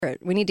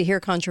We need to hear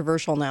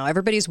controversial now.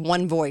 Everybody's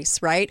one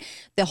voice, right?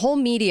 The whole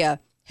media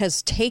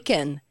has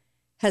taken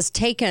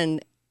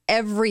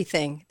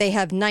everything. They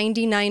have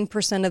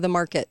 99% of the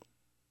market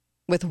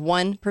with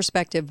one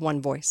perspective,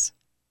 one voice.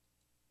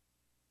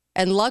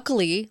 And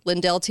luckily,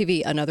 Lindell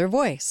TV, another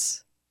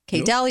voice.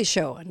 Kate Dalley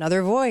Show,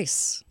 another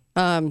voice.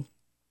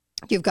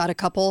 You've got a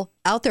couple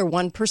out there,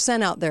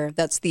 1% out there.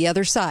 That's the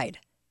other side.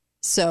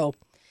 So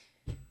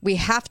we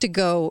have to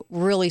go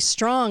really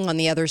strong on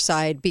the other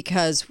side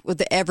because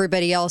with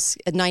everybody else,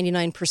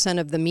 99%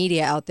 of the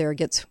media out there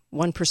gets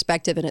one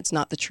perspective and it's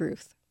not the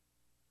truth.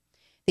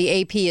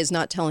 The AP is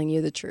not telling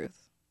you the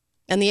truth.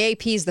 And the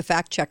AP is the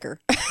fact checker.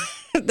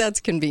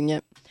 That's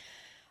convenient.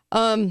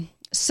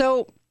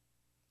 So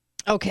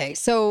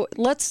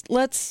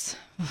let's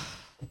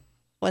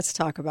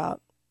talk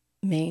about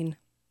Maine.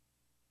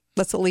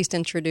 Let's at least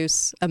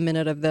introduce a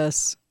minute of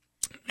this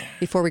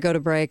before we go to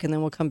break, and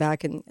then we'll come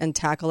back and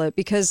tackle it.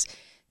 Because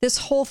this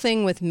whole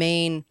thing with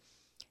Maine,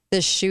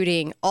 this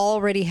shooting,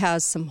 already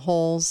has some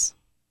holes.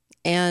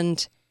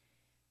 And,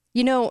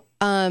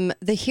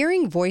 the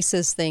hearing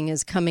voices thing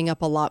is coming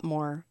up a lot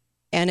more.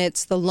 And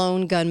it's the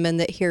lone gunman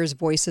that hears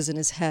voices in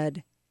his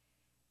head.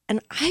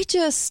 And I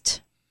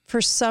just,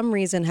 for some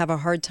reason, have a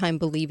hard time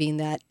believing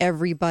that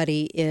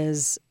everybody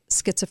is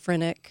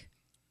schizophrenic.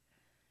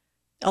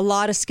 A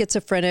lot of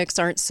schizophrenics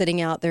aren't sitting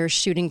out there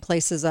shooting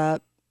places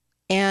up.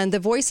 And the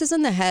voices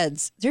in the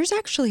heads, there's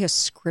actually a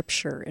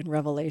scripture in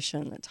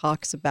Revelation that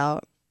talks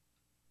about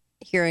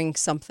hearing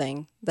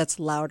something that's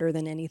louder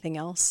than anything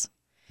else.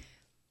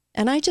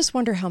 And I just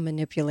wonder how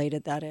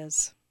manipulated that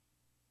is.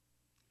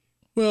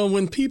 Well,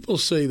 when people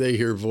say they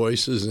hear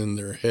voices in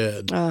their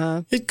head,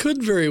 it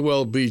could very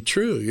well be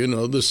true.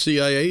 The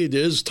CIA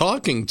is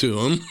talking to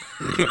them.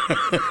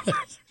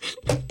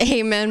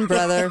 Amen,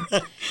 brother.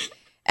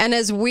 And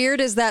as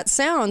weird as that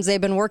sounds, they've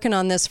been working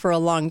on this for a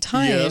long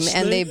time, yes,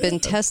 and they've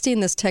been testing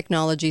this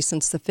technology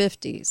since the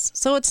 50s.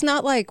 So it's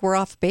not like we're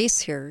off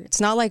base here.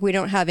 It's not like we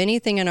don't have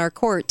anything in our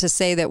court to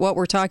say that what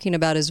we're talking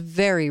about is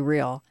very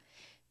real.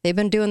 They've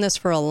been doing this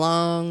for a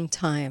long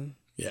time.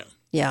 Yeah.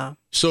 Yeah.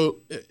 So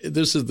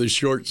this is the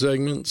short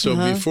segment. So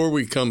before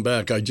we come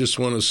back, I just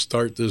want to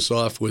start this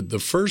off with the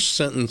first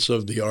sentence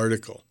of the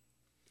article.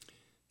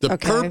 The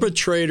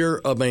perpetrator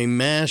of a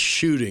mass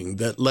shooting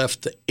that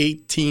left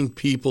 18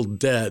 people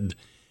dead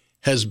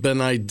has been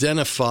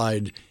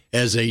identified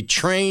as a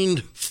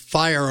trained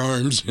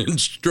firearms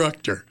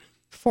instructor.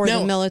 For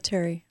the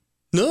military.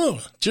 No,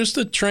 just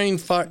a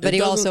trained But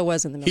he also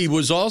was in the military. He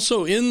was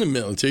also in the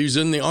military. He's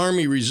in the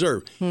Army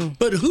Reserve.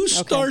 But who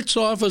starts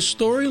off a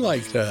story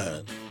like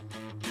that?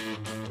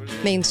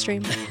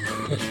 Mainstream.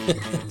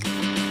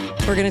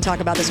 We're going to talk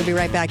about this. We'll be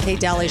right back.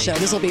 Kate Dalley Show.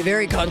 This will be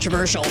very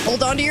controversial.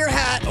 Hold on to your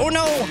hat. Oh,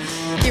 no.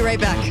 Be right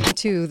back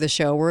to the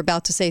show. We're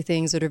about to say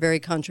things that are very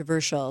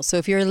controversial. So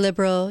if you're a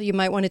liberal, you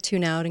might want to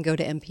tune out and go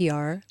to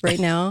NPR right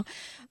now.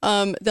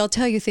 They'll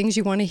tell you things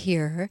you want to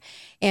hear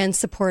and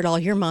support all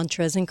your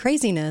mantras and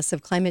craziness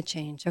of climate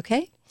change,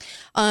 okay?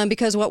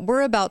 Because what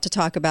we're about to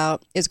talk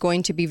about is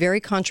going to be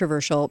very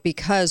controversial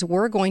because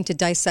we're going to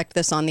dissect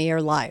this on the air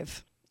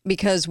live.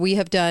 Because we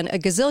have done a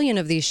gazillion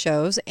of these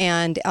shows,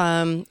 and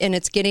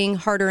it's getting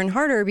harder and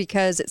harder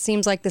because it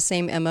seems like the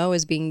same MO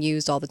is being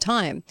used all the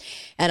time.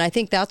 And I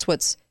think that's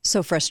what's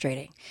so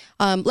frustrating.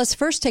 Let's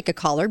first take a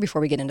caller before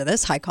we get into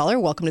this. Hi, caller.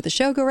 Welcome to the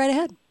show. Go right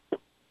ahead.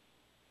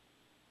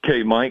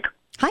 Okay, Mike.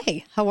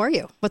 Hi. How are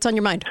you? What's on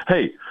your mind?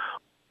 Hey,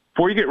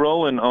 before you get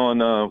rolling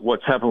on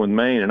what's happened with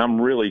Maine, and I'm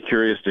really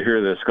curious to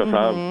hear this because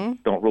I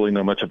don't really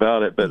know much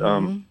about it, but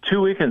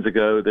 2 weekends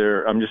ago,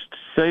 I'm just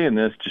saying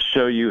this to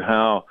show you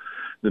how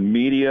the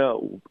media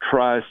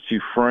tries to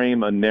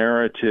frame a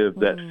narrative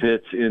that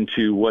fits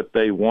into what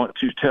they want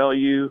to tell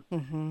you,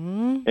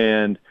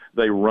 and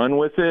they run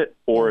with it,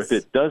 or if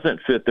it doesn't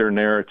fit their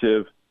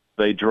narrative,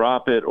 they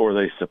drop it or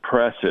they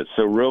suppress it.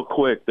 So real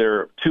quick,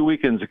 2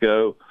 weekends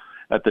ago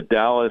at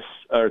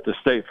the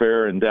State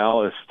Fair in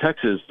Dallas,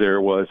 Texas, there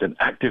was an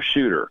active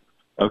shooter,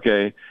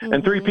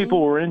 and 3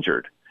 people were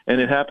injured. And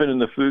it happened in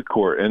the food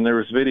court, and there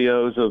was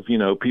videos of,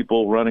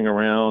 people running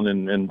around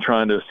and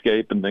trying to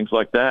escape and things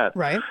like that.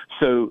 Right.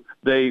 So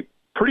they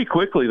pretty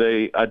quickly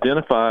they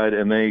identified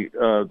and they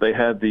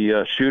had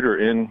the shooter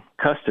in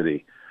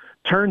custody.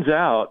 Turns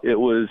out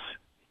the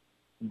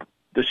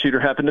shooter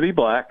happened to be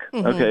black,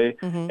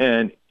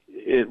 and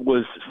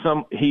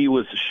he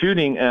was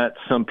shooting at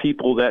some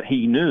people that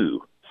he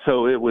knew.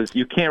 So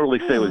you can't really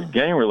say it was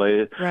gang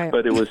related,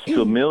 but it was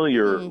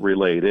familiar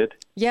related.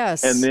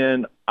 Yes. And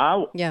then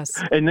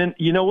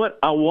you know what?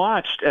 I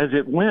watched as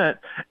it went,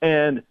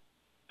 and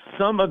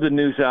some of the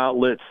news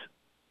outlets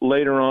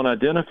later on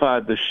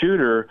identified the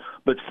shooter,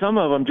 but some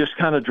of them just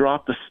kind of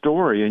dropped the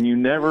story, and you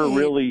never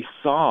really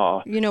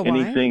saw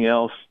anything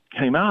else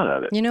came out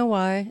of it. You know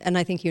why? And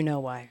I think you know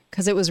why.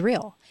 Because it was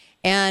real.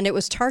 And it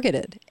was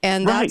targeted.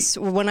 And that's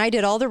when I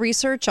did all the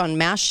research on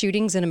mass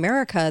shootings in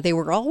America, they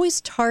were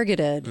always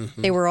targeted.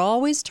 They were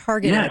always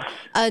targeted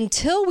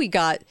until we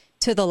got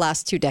to the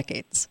last 2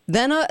 decades.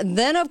 Then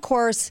of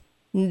course,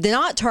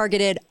 not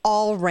targeted,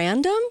 all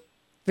random.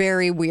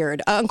 very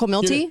weird. Uncle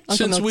Milty?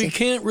 Since we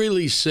can't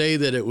really say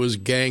that it was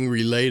gang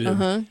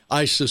related,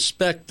 I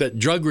suspect that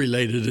drug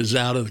related is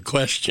out of the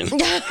question.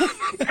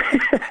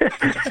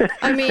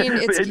 I mean,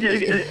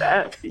 it's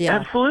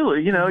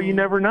absolutely. You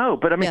never know.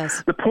 But I mean,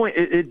 the point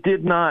it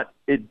did not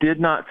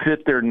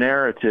fit their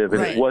narrative,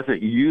 and it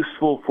wasn't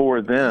useful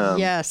for them.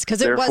 Yes, because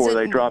therefore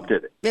they dropped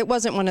it. It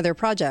wasn't one of their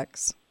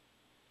projects.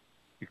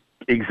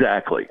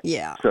 Exactly.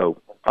 Yeah.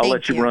 So I'll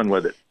let you run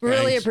with it.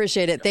 Really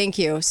appreciate it. Thank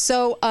you.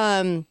 So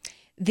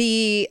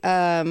the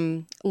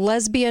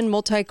lesbian,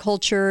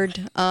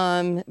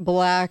 multicultured,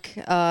 Black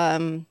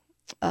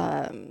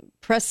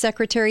press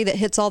secretary that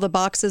hits all the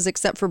boxes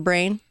except for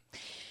brain,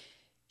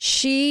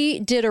 she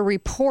did a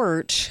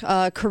report,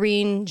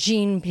 Karine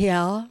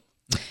Jean-Pierre.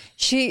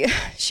 She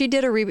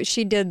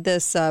did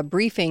this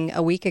briefing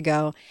a week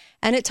ago,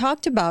 and it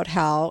talked about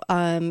how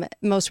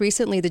most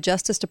recently the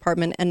Justice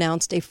Department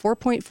announced a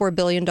 $4.4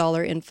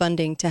 billion in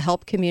funding to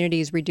help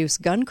communities reduce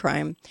gun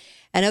crime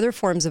and other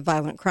forms of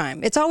violent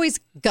crime. It's always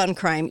gun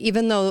crime,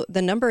 even though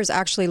the number is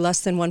actually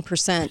less than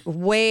 1%,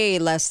 way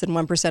less than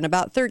 1%,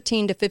 about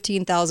 13 to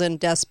 15,000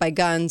 deaths by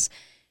guns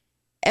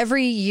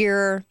every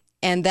year.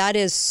 And that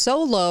is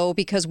so low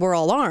because we're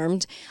all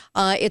armed.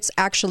 It's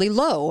actually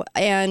low,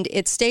 and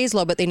it stays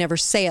low, but they never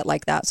say it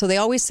like that. So they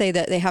always say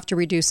that they have to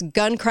reduce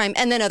gun crime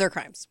and then other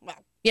crimes. Well,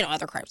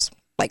 other crimes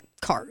like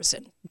cars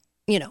and,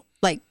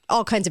 like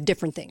all kinds of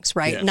different things,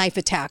 right? Yeah. Knife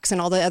attacks and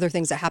all the other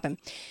things that happen.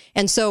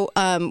 And so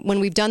when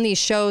we've done these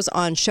shows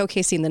on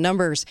showcasing the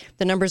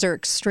numbers are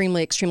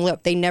extremely, extremely low.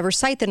 They never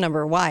cite the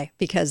number. Why?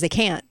 Because they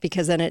can't,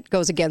 because then it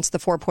goes against the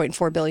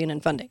 $4.4 billion in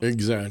funding.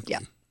 Exactly. Yeah.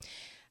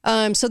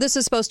 So this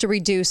is supposed to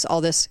reduce all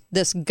this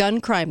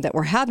gun crime that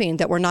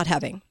we're not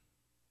having.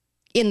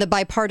 In the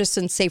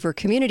Bipartisan Safer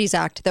Communities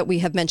Act that we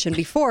have mentioned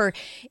before,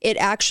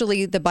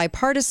 the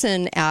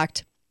Bipartisan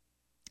Act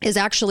is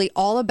actually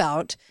all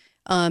about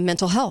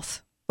mental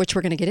health, which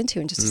we're going to get into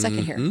in just a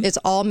second here. It's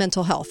all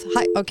mental health.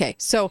 Hi. Okay.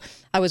 So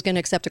I was going to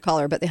accept a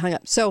caller, but they hung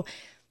up. So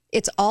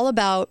it's all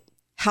about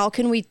how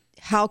can we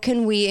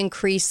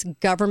increase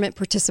government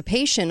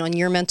participation on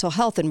your mental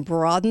health and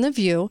broaden the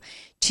view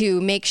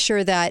to make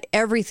sure that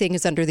everything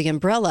is under the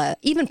umbrella,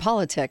 even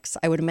politics,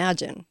 I would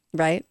imagine,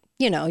 right?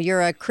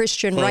 You're a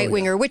Christian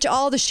right-winger, which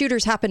all the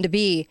shooters happen to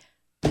be.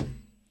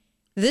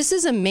 This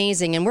is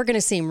amazing, and we're going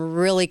to seem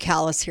really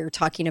callous here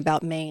talking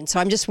about Maine. So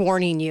I'm just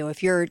warning you,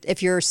 if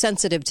you're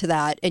sensitive to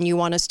that and you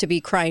want us to be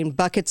crying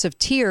buckets of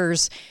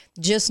tears,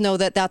 just know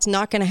that that's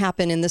not going to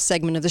happen in this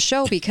segment of the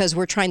show because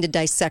we're trying to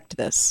dissect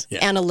this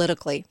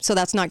analytically. So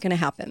that's not going to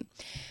happen.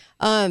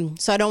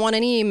 So I don't want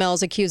any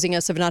emails accusing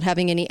us of not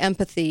having any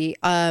empathy.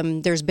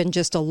 There's been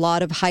just a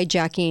lot of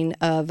hijacking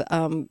of,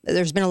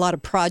 there's been a lot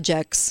of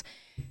projects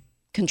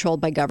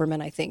controlled by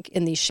government, I think,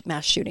 in these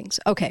mass shootings.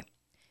 Okay.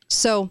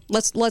 So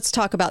let's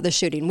talk about the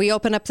shooting. We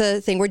open up the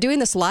thing. We're doing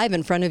this live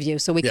in front of you,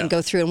 so we can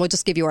go through and we'll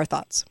just give you our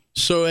thoughts.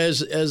 So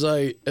as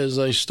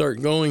I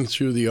start going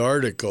through the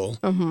article,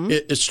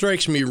 it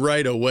strikes me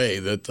right away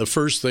that the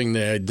first thing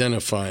they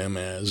identify him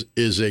as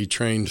is a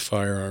trained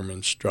firearm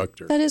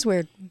instructor. That is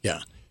weird.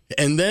 Yeah.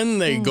 And then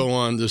they go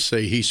on to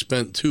say he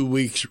spent 2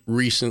 weeks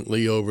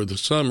recently over the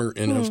summer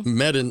in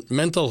a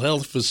mental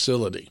health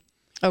facility.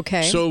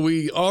 Okay. So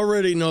we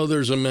already know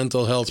there's a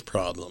mental health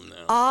problem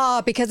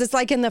now. Because it's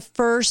like in the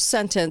first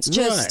sentence,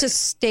 just to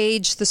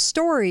stage the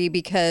story,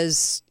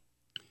 because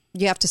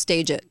you have to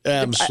stage it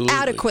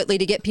adequately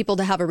to get people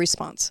to have a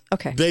response.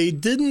 Okay. They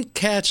didn't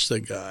catch the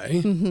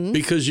guy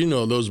because,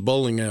 those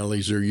bowling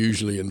alleys are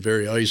usually in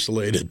very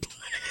isolated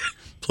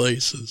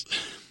places.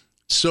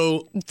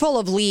 So full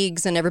of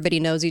leagues and everybody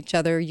knows each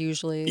other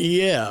usually.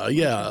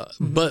 Yeah.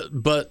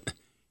 But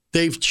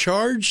they've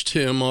charged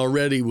him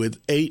already with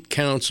 8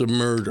 counts of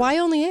murder. Why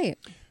only 8?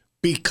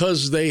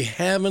 Because they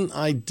haven't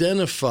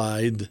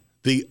identified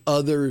the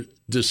other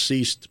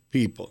deceased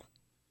people.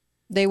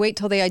 They wait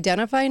till they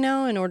identify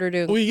now in order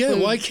to. Well, yeah.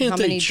 Why can't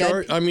they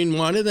charge? I mean,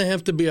 why do they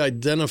have to be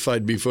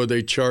identified before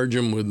they charge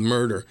him with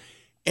murder?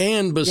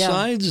 And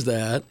besides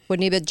that,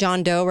 wouldn't he be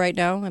John Doe right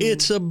now?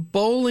 It's a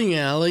bowling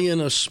alley in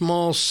a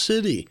small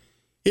city.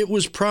 It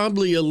was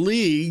probably a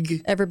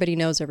league. Everybody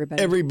knows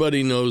everybody.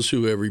 Everybody knows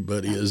who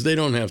everybody is. They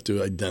don't have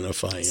to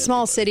identify anybody.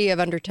 Small city of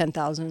under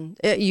 10,000.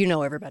 You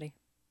know everybody.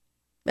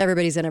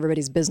 Everybody's in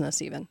everybody's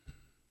business even.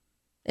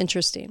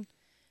 Interesting.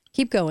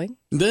 Keep going.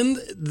 Then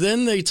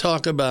they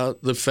talk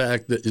about the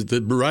fact that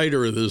the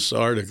writer of this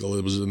article,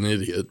 it was an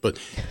idiot, but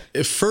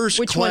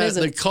Which one is it?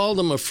 They called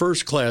him a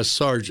first-class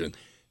sergeant.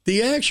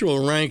 The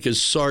actual rank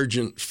is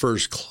sergeant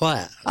first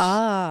class.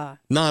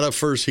 Not a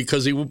first,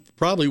 because he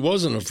probably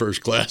wasn't a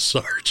first-class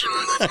sergeant.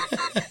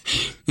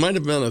 Might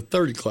have been a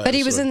third-class. But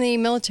he was in the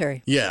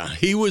military. Yeah,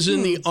 he was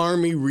in the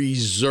Army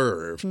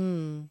Reserve,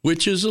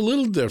 which is a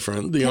little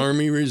different, the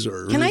Army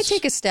Reserve. Can I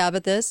take a stab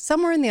at this?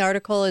 Somewhere in the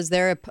article, is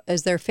there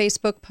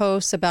Facebook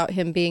posts about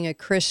him being a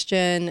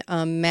Christian,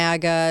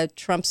 MAGA,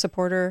 Trump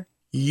supporter?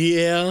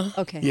 Yeah.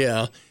 Okay.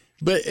 Yeah.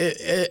 But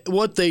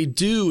what they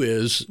do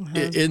is,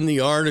 in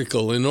the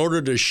article, in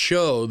order to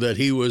show that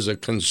he was a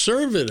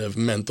conservative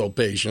mental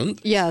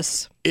patient,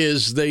 yes,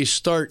 is they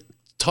start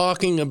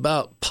talking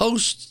about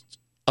posts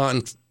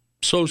on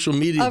social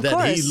media Of that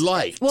course. he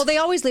liked. Well, they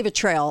always leave a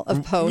trail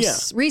of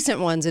posts, recent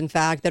ones, in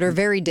fact, that are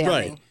very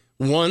damning. Right.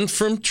 One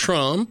from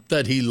Trump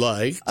that he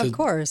liked. Of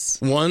course.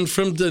 One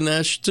from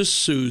Dinesh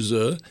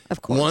D'Souza.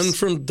 Of course. One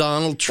from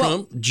Donald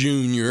Trump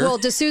Jr. Well,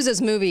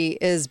 D'Souza's movie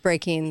is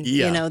breaking,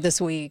 this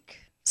week.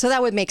 So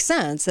that would make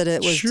sense that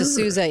it was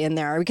D'Souza in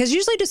there. Because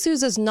usually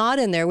D'Souza's not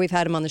in there. We've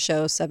had him on the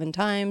show 7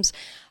 times.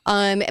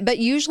 But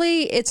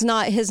usually it's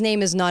not, his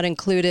name is not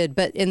included.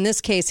 But in this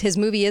case, his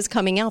movie is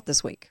coming out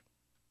this week.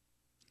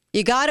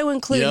 You got to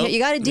include, you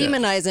got to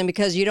demonize him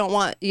because you don't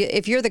want,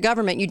 if you're the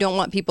government, you don't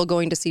want people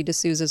going to see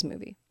D'Souza's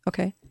movie.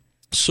 Okay.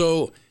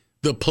 So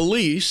the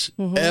police,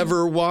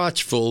 ever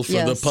watchful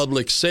for the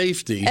public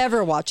safety,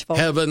 ever watchful,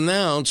 have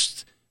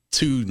announced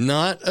to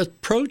not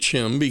approach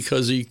him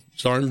because he's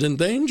armed and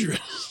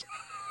dangerous.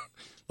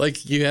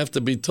 Like, you have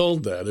to be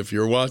told that if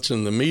you're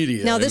watching the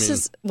media. Now, this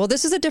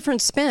is a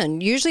different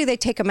spin. Usually they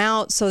take them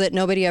out so that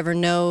nobody ever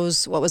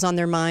knows what was on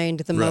their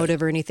mind, the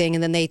motive or anything.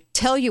 And then they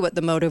tell you what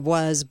the motive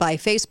was by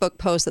Facebook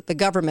posts that the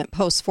government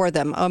posts for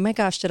them. Oh, my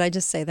gosh, did I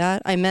just say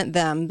that? I meant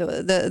them,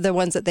 the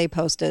ones that they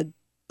posted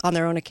on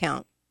their own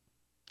account.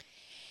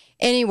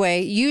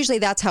 Anyway, usually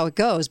that's how it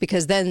goes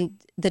because then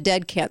the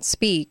dead can't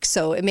speak.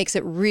 So it makes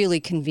it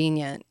really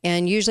convenient.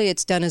 And usually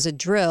it's done as a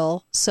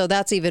drill. So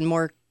that's even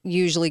more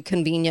usually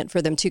convenient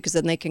for them too, because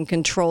then they can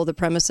control the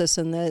premises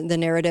and the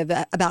narrative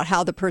about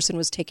how the person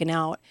was taken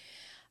out.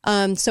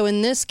 So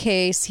in this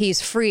case, he's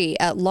free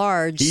at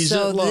large. He's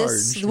at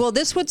large.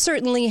 This would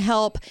certainly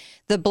help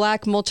the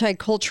Black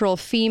multicultural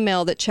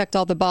female that checked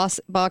all the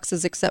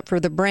boxes except for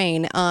the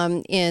brain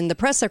in the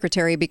press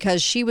secretary,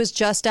 because she was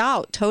just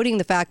out toting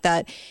the fact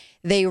that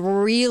they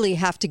really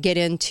have to get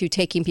into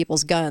taking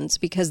people's guns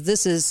because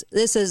this is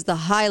the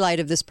highlight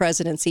of this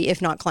presidency,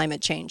 if not climate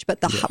change, but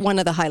one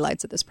of the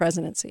highlights of this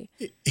presidency.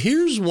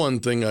 Here's one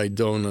thing I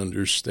don't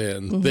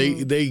understand.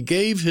 They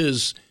gave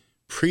his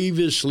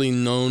previously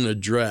known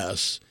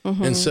address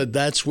and said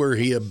that's where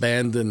he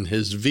abandoned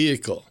his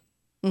vehicle.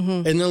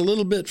 And a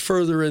little bit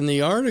further in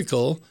the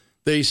article,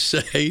 they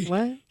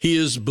say he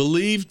is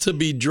believed to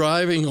be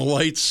driving a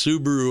white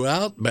Subaru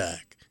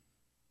Outback.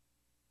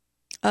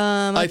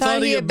 I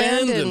thought he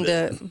abandoned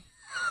it.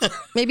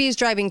 Maybe he's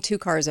driving 2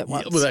 cars at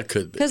once. Yeah, well, that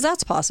could be. Because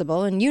that's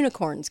possible, and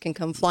unicorns can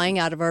come flying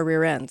out of our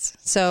rear ends.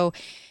 So,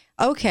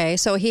 okay,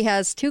 so he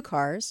has 2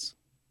 cars.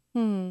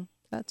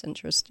 That's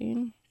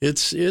interesting.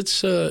 It's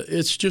just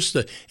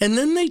and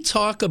then they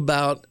talk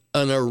about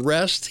an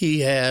arrest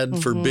he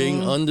had for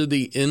being under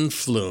the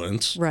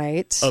influence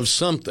of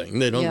something.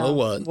 They don't know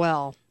what.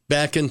 Well,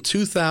 back in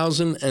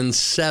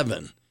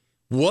 2007.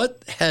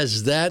 What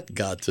has that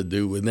got to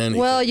do with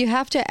anything? Well, you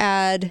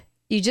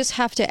just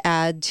have to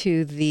add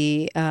to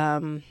the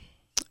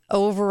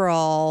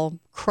overall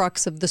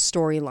crux of the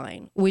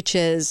storyline, which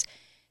is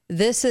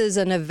this is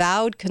an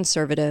avowed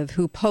conservative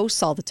who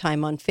posts all the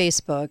time on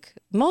Facebook.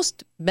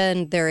 Most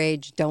men their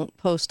age don't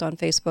post on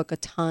Facebook a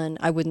ton.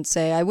 I wouldn't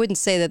say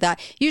that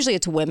usually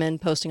it's women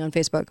posting on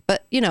Facebook,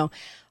 but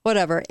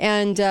whatever.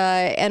 And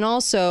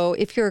also,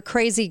 if you're a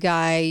crazy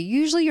guy,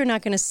 usually you're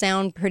not going to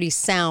sound pretty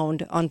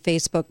sound on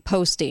Facebook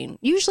posting.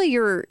 Usually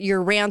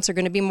your rants are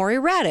going to be more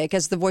erratic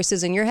as the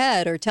voices in your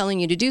head are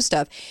telling you to do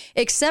stuff,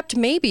 except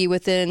maybe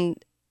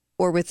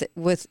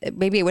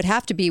maybe it would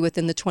have to be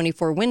within the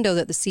 24 window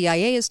that the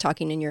CIA is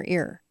talking in your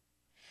ear.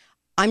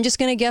 I'm just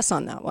going to guess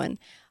on that one.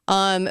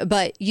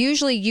 But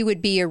usually you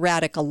would be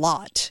erratic a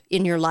lot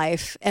in your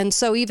life. And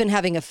so even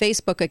having a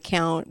Facebook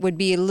account would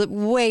be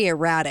way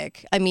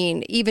erratic. I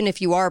mean, even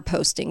if you are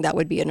posting, that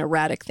would be an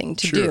erratic thing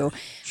to do.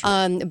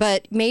 Sure.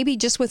 But maybe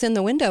just within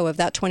the window of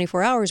that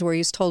 24 hours where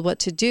he's told what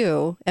to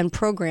do and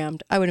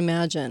programmed, I would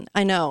imagine.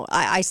 I know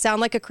I sound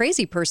like a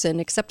crazy person,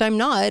 except I'm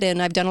not.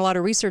 And I've done a lot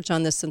of research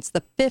on this since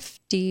the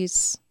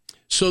 50s.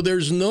 So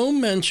there's no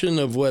mention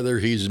of whether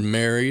he's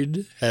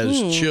married, has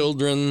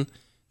children.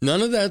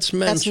 None of that's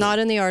mentioned. That's not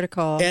in the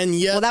article. And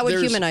yet that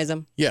would humanize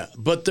him. Yeah,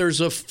 but there's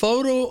a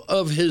photo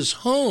of his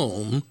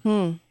home,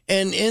 and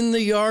in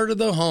the yard of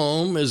the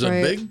home is a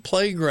big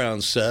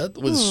playground set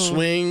with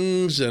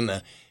swings and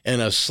a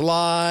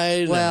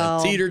slide and a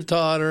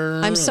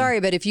teeter-totter. I'm sorry,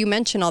 but if you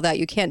mention all that,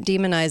 you can't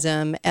demonize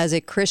him as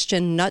a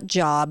Christian nut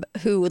job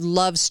who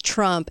loves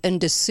Trump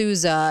and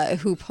D'Souza,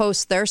 who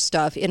posts their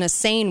stuff in a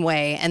sane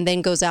way and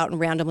then goes out and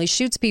randomly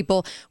shoots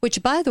people,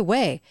 which, by the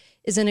way,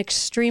 is an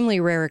extremely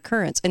rare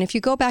occurrence. And if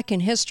you go back in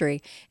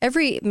history,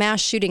 every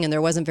mass shooting, and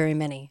there wasn't very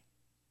many,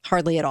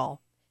 hardly at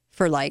all,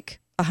 for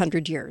like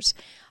 100 years,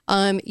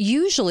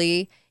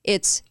 usually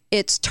it's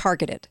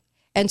targeted.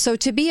 And so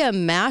to be a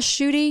mass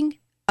shooting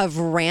of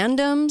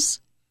randoms,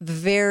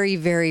 very,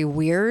 very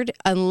weird,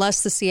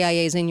 unless the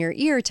CIA is in your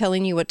ear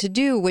telling you what to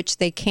do, which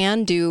they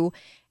can do,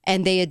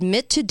 and they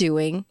admit to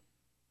doing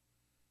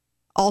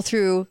all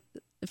through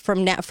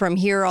from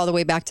here all the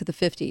way back to the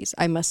 50s,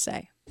 I must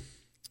say.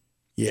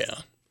 Yeah.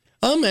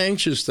 I'm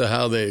anxious to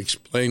how they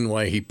explain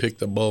why he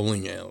picked a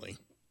bowling alley.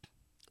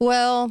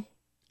 Well,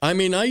 I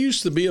mean, I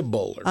used to be a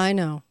bowler. I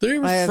know. They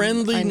were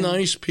friendly,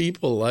 nice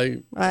people.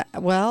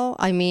 Well,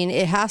 I mean,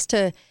 it has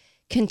to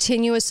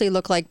continuously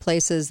look like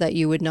places that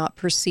you would not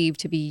perceive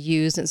to be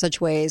used in such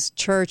ways.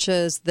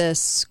 Churches,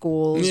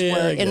 schools,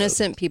 where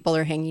innocent people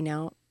are hanging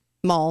out.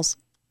 Malls.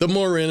 The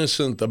more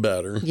innocent, the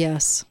better.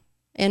 Yes.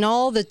 In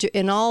all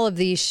of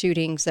these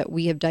shootings that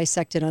we have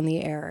dissected on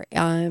the air,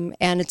 and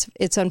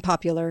it's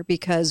unpopular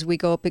because we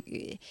go up.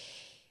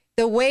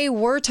 The way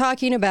we're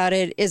talking about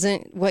it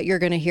isn't what you're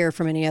going to hear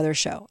from any other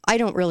show. I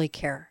don't really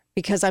care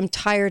because I'm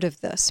tired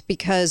of this,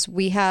 because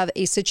we have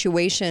a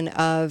situation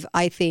of,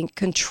 I think,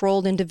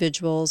 controlled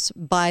individuals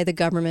by the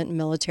government and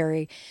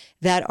military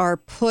that are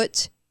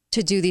put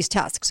to do these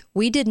tasks.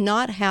 We did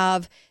not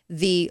have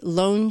the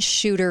lone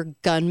shooter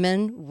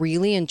gunman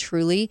really and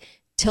truly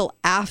till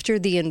after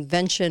the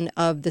invention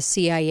of the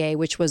CIA,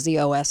 which was the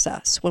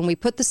OSS. When we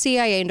put the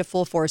CIA into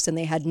full force and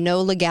they had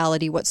no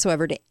legality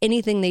whatsoever to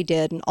anything they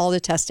did and all the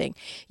testing,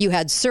 you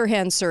had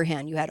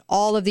Sirhan, you had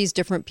all of these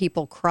different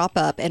people crop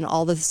up, and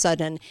all of a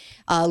sudden,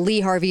 Lee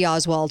Harvey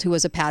Oswald, who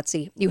was a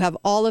patsy. You have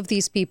all of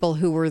these people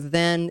who were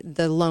then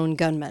the lone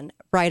gunmen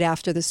right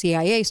after the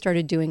CIA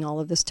started doing all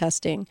of this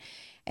testing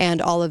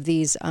and all of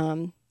these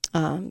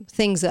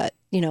things that,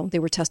 they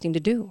were testing to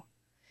do.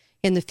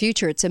 In the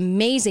future, it's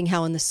amazing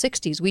how in the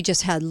 60s, we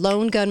just had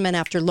lone gunman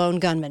after lone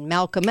gunman.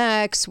 Malcolm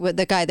X,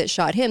 the guy that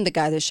shot him, the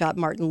guy that shot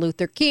Martin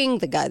Luther King,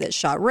 the guy that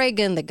shot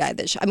Reagan, the guy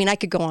that shot... I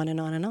could go on and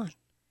on and on.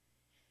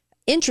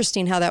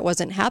 Interesting how that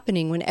wasn't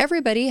happening when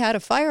everybody had a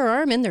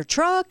firearm in their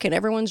truck and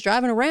everyone's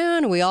driving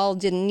around and we all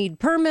didn't need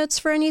permits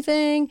for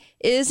anything.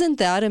 Isn't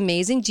that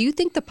amazing? Do you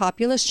think the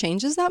populace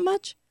changes that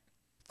much?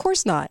 Of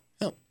course not.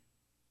 No.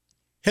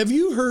 Have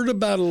you heard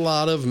about a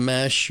lot of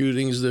mass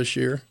shootings this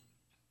year?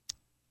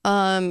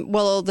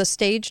 Well, the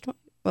staged.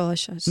 Well, I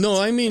should.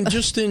 No, I mean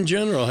just in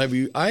general. Have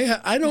you?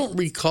 I don't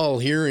recall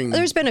hearing.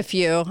 There's been a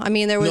few.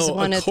 There was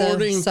one at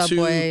the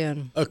subway.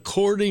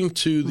 According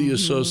to the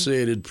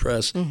Associated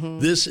Press,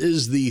 this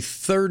is the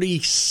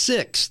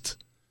 36th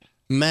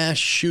mass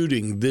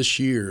shooting this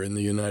year in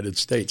the United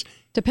States.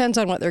 Depends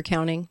on what they're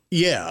counting.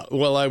 Yeah,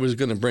 well, I was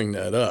going to bring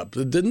that up.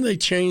 Didn't they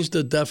change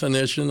the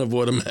definition of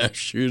what a mass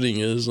shooting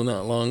is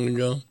not long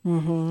ago?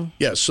 Mm-hmm.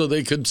 Yeah, so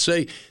they could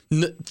say,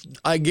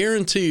 I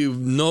guarantee you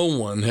no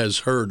one has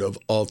heard of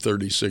all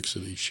 36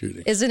 of these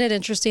shootings. Isn't it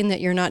interesting that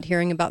you're not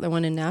hearing about the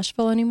one in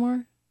Nashville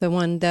anymore? The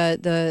one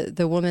that,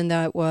 the woman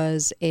that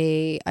was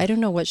I don't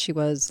know what she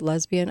was,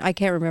 lesbian? I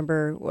can't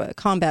remember,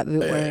 combat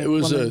boot wearing. It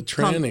was woman. A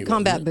tranny.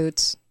 Combat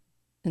boots.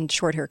 And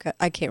short haircut.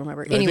 I can't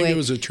remember. Anyway, I think it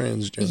was a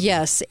transgender.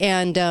 Yes,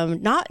 and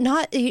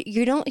not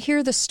you don't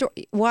hear the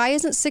story. Why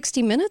isn't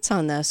 60 Minutes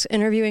on this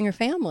interviewing her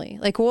family?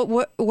 Like,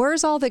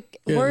 where's all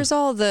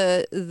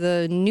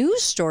the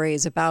news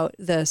stories about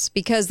this?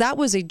 Because that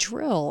was a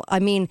drill.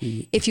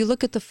 If you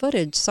look at the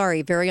footage,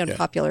 sorry, very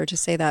unpopular to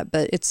say that,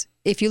 but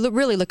if you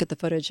really look at the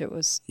footage, it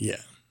was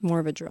more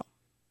of a drill.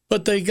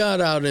 But they got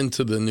out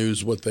into the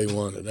news what they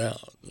wanted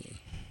out.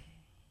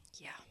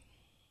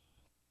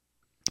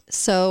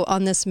 So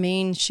on this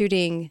Maine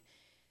shooting,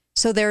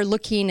 so they're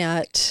looking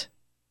at,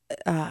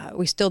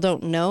 we still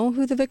don't know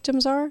who the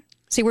victims are.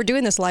 See, we're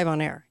doing this live on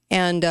air.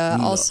 And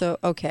also,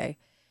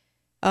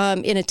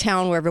 in a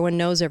town where everyone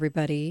knows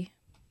everybody.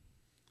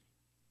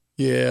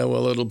 Yeah,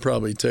 well, it'll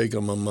probably take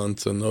them a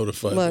month to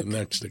notify the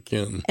next of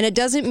kin. And it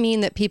doesn't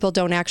mean that people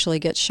don't actually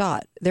get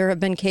shot. There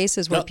have been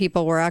cases where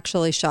people were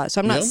actually shot.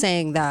 So I'm not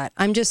saying that.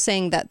 I'm just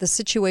saying that the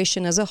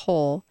situation as a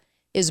whole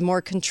is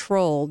more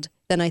controlled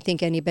than I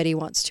think anybody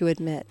wants to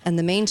admit. And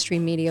the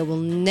mainstream media will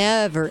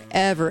never,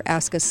 ever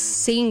ask a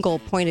single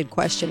pointed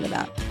question to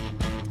that.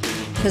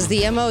 Because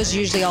the MO is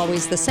usually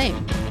always the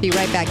same. Be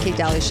right back, Kate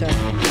Dalley Show.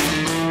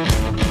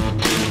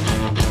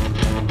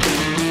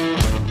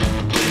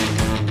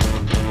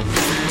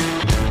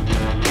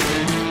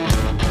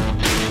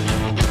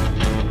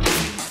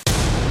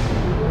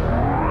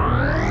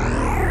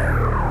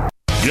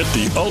 Get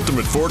the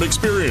ultimate Ford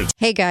experience.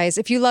 Hey guys,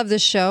 if you love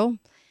this show,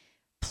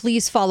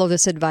 please follow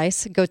this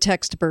advice. Go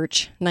text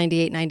Birch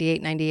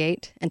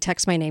 989898 and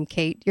text my name,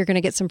 Kate. You're going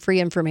to get some free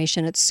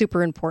information. It's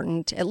super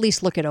important. At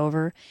least look it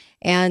over.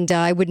 And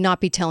I would not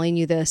be telling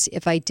you this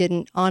if I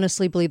didn't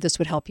honestly believe this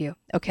would help you.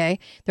 Okay?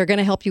 They're going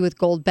to help you with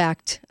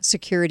gold-backed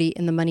security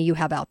in the money you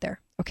have out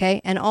there. Okay?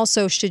 And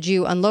also, should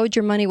you unload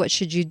your money, what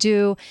should you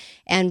do?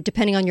 And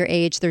depending on your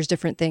age, there's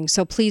different things.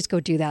 So please go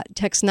do that.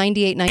 Text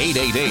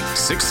 9898.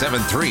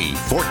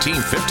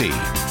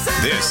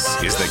 888-673-1450. This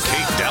is the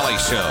Kate Dalley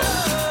Show.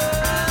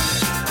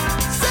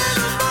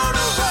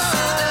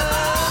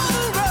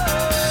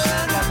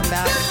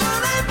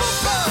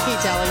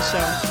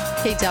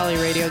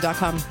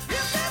 KateDalleyRadio.com.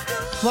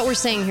 What we're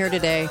saying here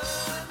today,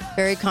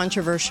 very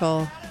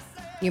controversial.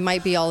 You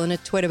might be all in a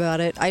twit about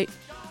it.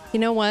 You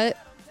know what?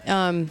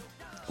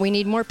 We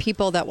need more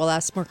people that will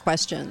ask more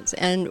questions,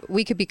 and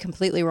we could be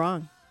completely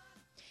wrong.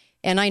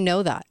 And I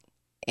know that.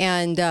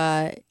 And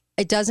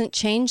it doesn't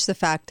change the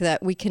fact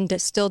that we can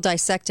still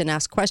dissect and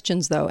ask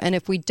questions, though. And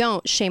if we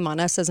don't, shame on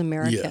us as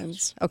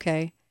Americans. Yes.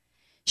 Okay?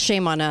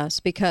 Shame on us,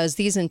 because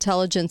these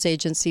intelligence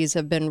agencies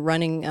have been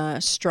running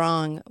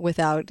strong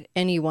without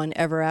anyone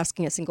ever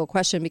asking a single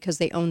question because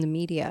they own the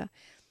media.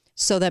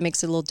 So that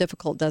makes it a little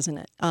difficult, doesn't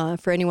it,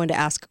 for anyone to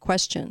ask a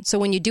question. So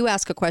when you do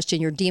ask a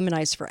question, you're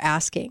demonized for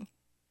asking.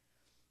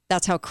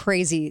 That's how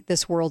crazy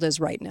this world is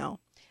right now.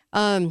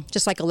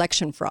 Just like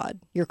election fraud.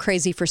 You're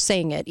crazy for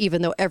saying it,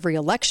 even though every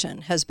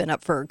election has been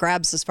up for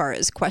grabs as far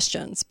as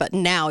questions. But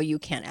now you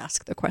can't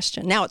ask the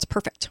question. Now it's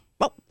perfect.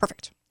 Well,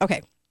 perfect.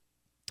 Okay.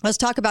 Let's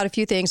talk about a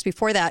few things.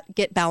 Before that,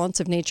 get Balance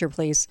of Nature,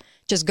 please.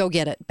 Just go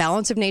get it.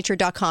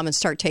 Balanceofnature.com and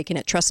start taking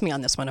it. Trust me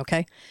on this one,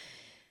 okay?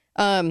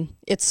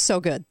 It's so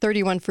good.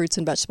 31 fruits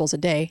and vegetables a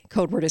day.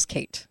 Code word is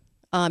Kate.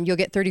 You'll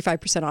get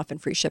 35% off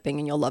and free shipping,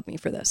 and you'll love me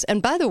for this.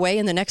 And by the way,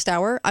 in the next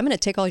hour, I'm going to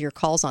take all your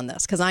calls on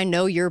this because I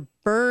know you're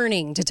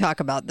burning to talk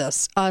about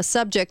this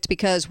subject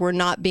because we're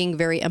not being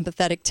very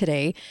empathetic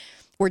today.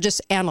 We're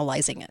just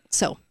analyzing it.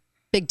 So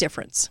big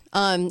difference.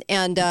 And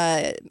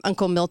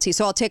Uncle Milty.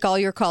 So I'll take all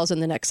your calls in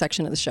the next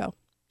section of the show.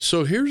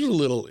 So here's a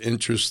little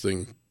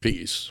interesting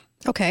piece.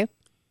 Okay.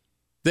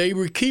 They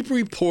keep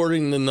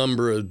reporting the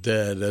number of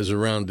dead as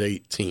around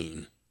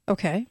 18.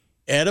 Okay.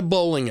 At a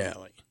bowling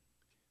alley.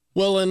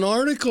 Well, an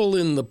article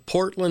in the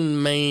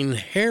Portland, Maine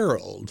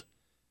Herald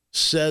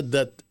said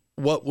that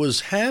what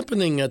was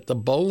happening at the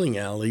bowling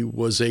alley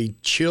was a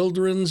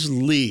children's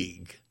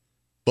league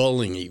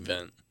bowling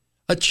event.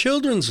 A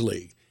children's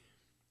league.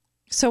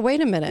 So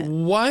wait a minute.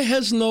 Why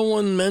has no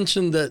one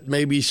mentioned that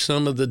maybe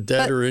some of the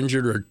dead or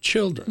injured are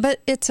children?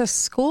 But it's a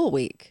school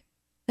week.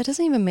 That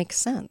doesn't even make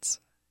sense.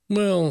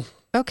 Well...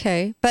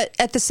 Okay. But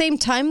at the same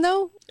time,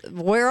 though,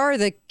 where are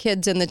the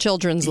kids in the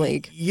children's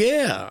league?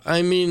 Yeah.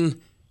 I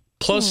mean...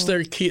 Plus,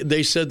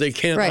 they said they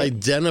can't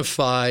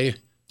identify.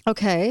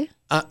 Okay.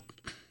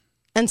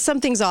 And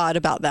something's odd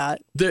about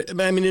that.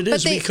 I mean, it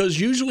is because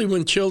usually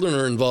when children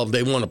are involved,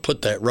 they want to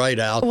put that right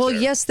out there. Well,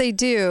 yes, they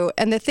do.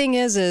 And the thing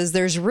is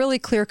there's really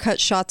clear-cut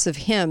shots of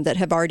him that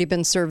have already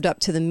been served up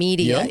to the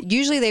media. Yep.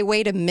 Usually they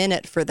wait a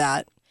minute for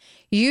that.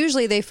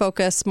 Usually they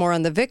focus more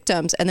on the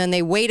victims, and then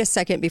they wait a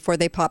second before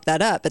they pop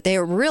that up. But they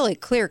are really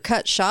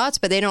clear-cut shots,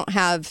 but they don't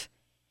have...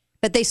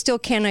 But they still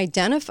can't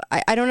identify.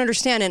 I don't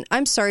understand. And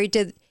I'm sorry,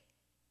 did...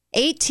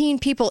 18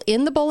 people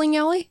in the bowling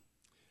alley?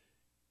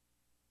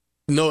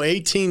 No,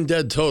 18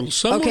 dead total.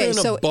 Somewhere in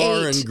a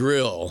bar and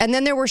grill. And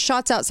then there were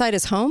shots outside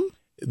his home?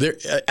 They're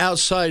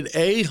outside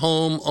a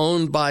home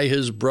owned by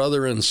his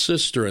brother and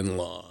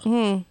sister-in-law.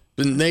 Mm.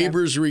 The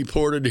neighbors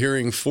reported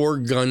hearing 4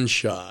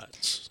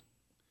 gunshots.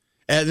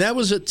 And that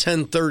was at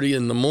 10:30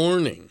 in the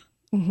morning.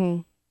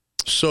 Mm-hmm.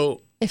 So...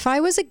 If I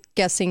was a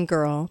guessing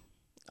girl,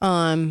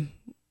 and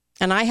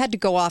I had to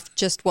go off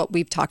just what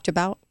we've talked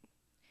about,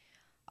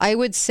 I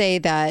would say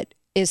that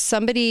did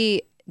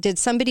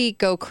somebody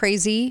go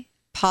crazy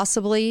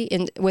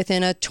possibly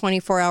within a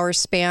 24-hour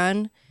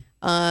span,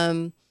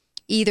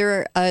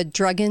 either a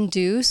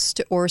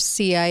drug-induced or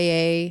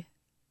CIA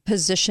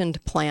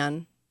positioned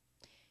plan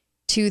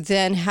to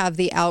then have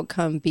the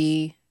outcome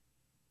be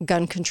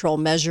gun control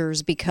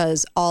measures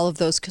because all of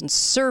those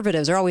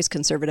conservatives are always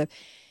conservative.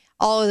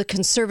 All of the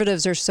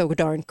conservatives are so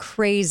darn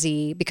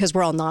crazy because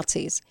we're all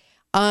Nazis.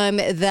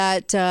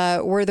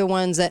 That we're the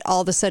ones that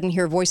all of a sudden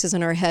hear voices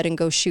in our head and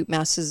go shoot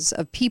masses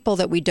of people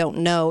that we don't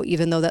know,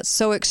 even though that's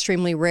so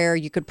extremely rare.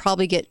 You could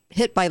probably get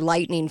hit by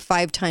lightning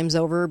 5 times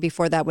over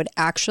before that would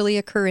actually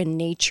occur in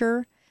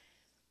nature.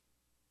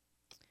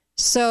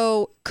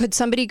 So could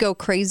somebody go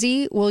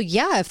crazy? Well,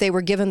 yeah, if they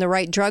were given the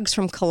right drugs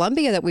from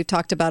Colombia that we've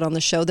talked about on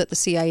the show that the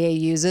CIA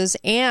uses,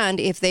 and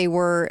if they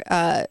were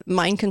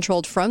mind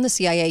controlled from the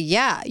CIA,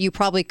 yeah, you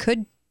probably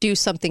could do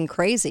something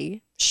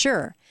crazy.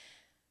 Sure.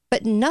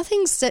 But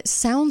nothing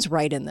sounds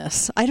right in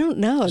this. I don't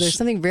know. There's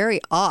something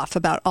very off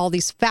about all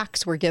these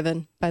facts we're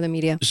given by the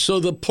media. So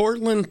the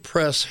Portland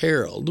Press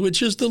Herald,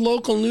 which is the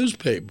local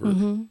newspaper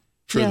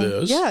for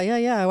this,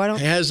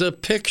 has a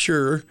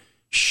picture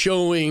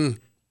showing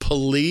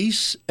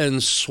police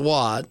and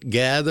SWAT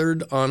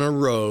gathered on a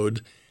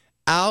road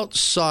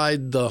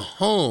outside the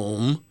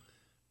home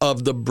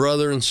of the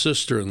brother and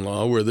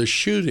sister-in-law where the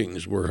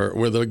shootings were heard,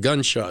 where the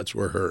gunshots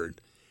were heard.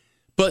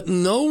 But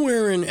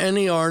nowhere in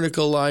any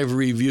article I've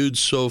reviewed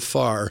so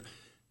far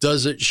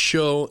does it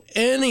show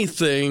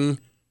anything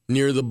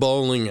near the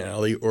bowling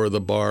alley or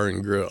the bar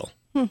and grill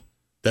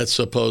that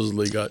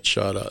supposedly got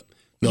shot up.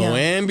 No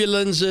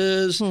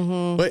ambulances.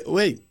 Mm-hmm.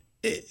 Wait.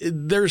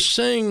 They're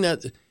saying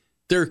that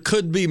there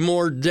could be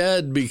more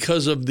dead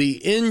because of the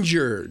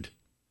injured.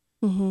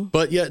 Mm-hmm.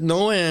 But yet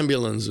no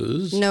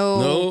ambulances.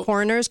 No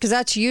coroners, because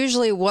that's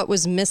usually what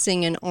was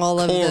missing in all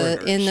of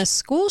the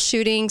school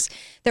shootings.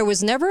 There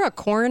was never a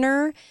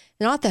coroner,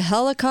 not the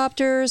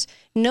helicopters,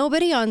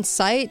 nobody on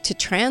site to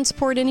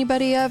transport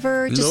anybody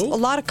ever. Just a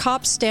lot of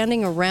cops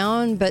standing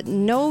around, but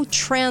no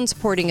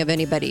transporting of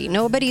anybody.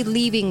 Nobody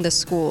leaving the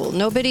school.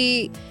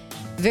 Nobody.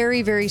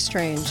 Very, very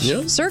strange.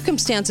 Yep.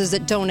 Circumstances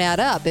that don't add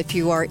up if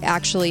you are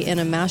actually in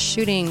a mass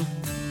shooting.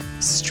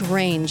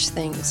 Strange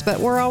things. But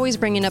we're always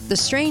bringing up the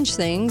strange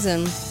things,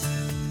 and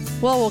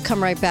we'll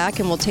come right back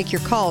and we'll take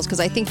your calls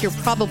because I think you're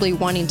probably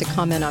wanting to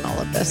comment on all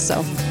of this.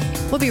 So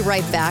we'll be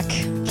right back.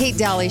 Kate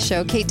Dalley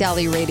Show,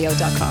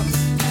 KateDalleyRadio.com.